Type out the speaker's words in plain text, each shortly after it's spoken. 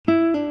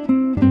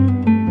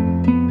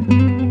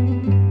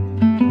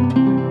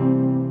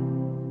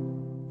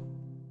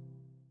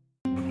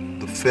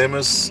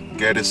famous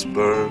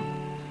Gettysburg,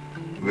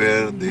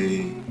 where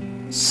the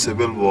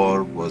Civil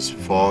War was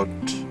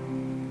fought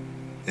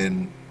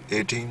in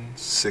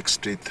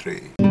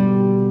 1863.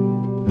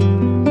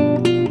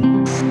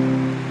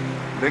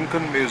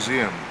 Lincoln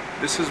Museum.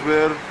 This is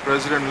where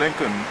President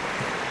Lincoln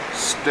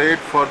stayed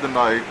for the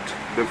night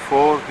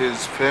before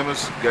his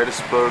famous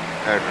Gettysburg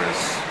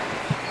address.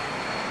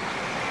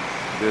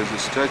 There's a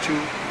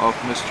statue of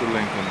Mr.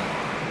 Lincoln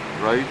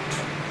right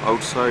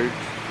outside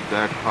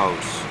that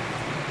house.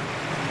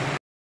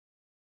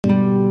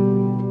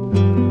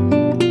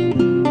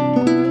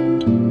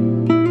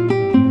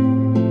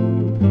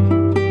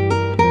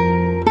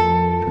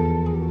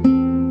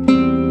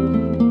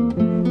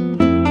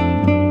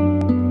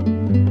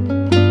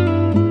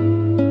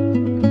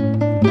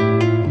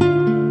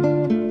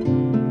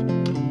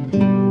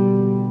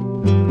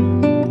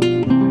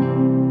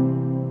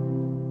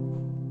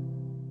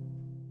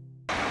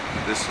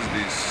 This is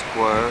the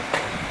square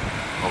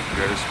of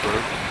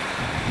Gettysburg,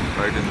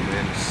 right in the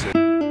main city.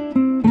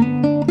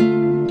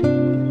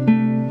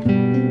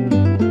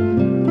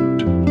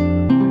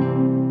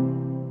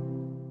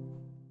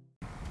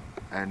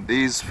 And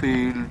these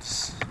fields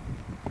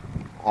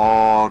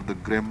are the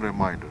grim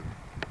reminder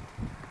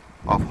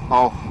of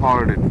how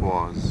hard it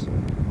was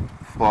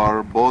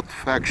for both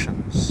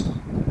factions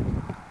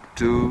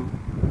to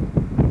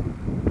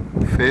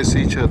face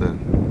each other,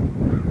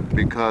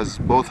 because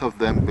both of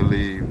them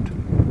believed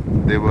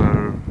they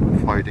were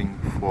fighting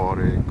for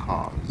a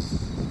cause.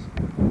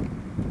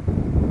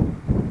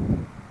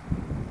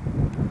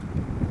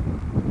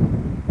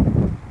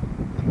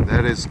 And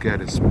that is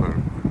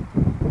Gettysburg.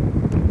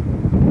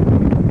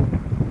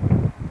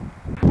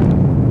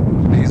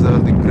 These are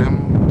the grim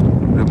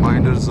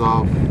reminders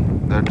of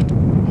that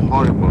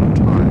horrible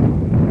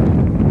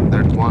time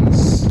that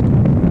once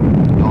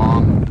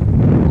dawned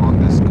on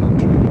this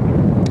country.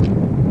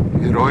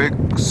 Heroic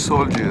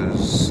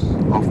soldiers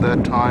of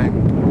that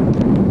time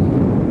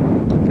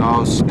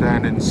now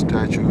stand in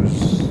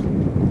statues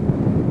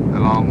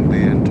along the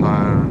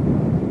entire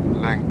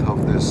length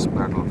of this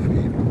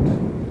battlefield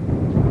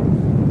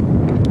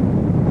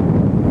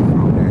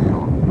from New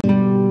York.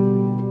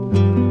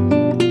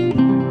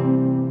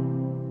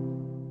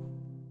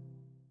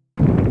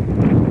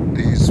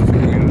 These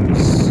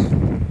fields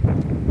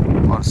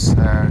are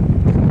sad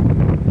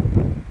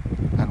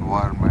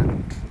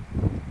environment,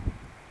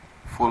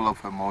 full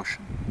of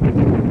emotion.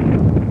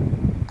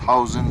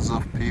 Thousands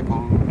of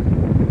people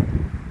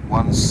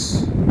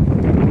once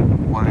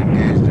were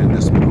engaged in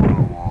this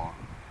brutal war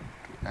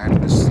to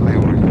end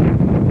slavery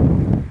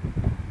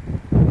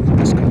in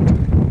this country.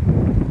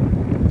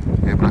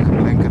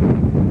 Abraham Lincoln,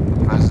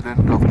 the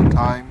president of the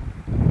time,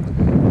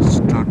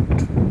 stood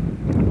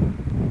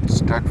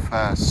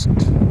steadfast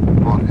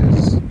on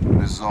his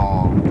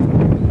resolve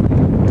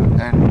to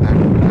end that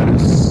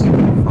menace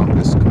from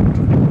this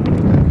country.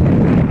 And he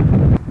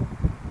did.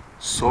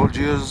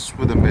 Soldiers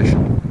with a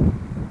mission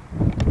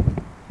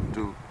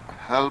to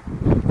help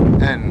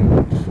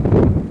end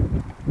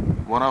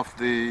one of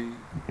the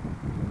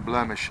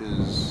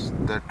blemishes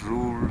that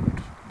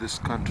ruled this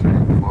country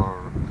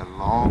for a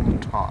long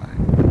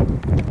time.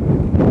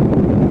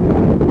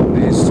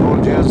 These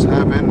soldiers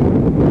have been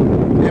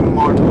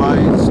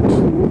immortalized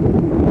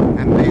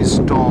in these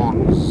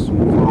stones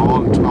for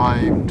all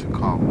time to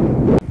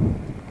come.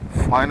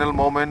 Final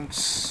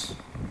moments,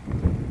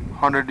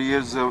 100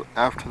 years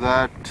after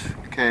that,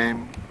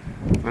 came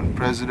when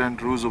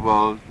President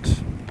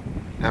Roosevelt,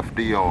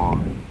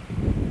 FDR,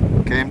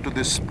 came to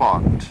this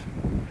spot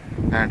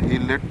and he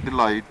lit the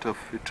light of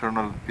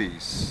eternal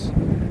peace,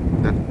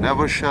 that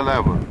never shall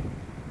ever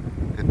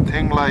a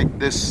thing like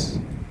this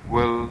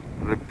will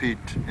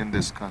repeat in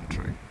this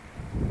country.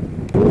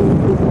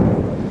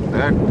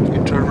 That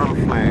eternal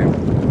flame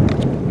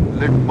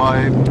lit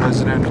by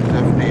President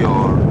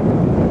FDR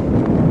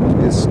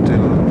is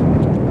still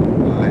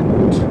lit.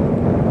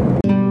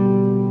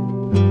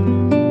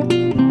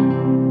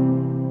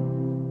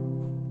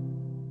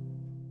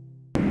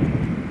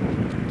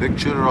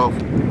 Picture of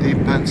the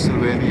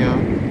Pennsylvania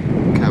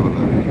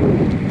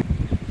cavalry.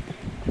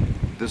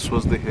 This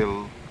was the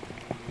hill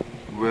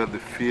where the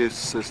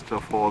fiercest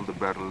of all the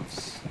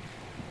battles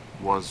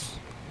was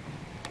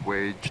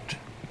waged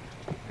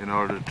in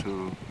order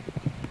to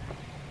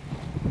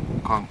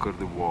conquer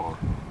the war,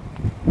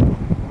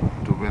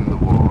 to win the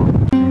war.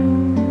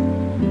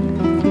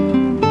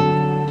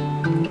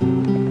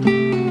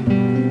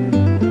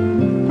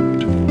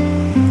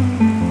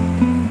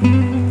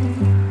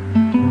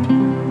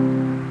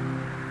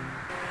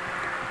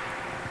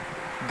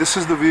 This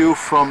is the view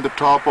from the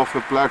top of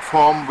a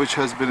platform which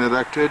has been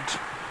erected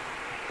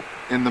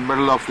in the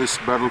middle of this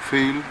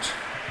battlefield,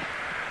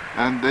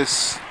 and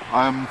this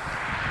I'm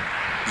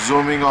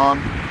zooming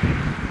on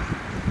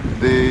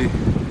the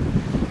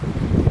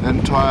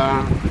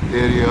entire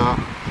area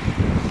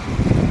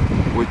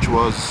which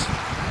was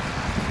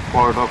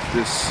part of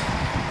this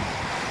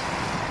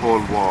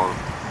whole war.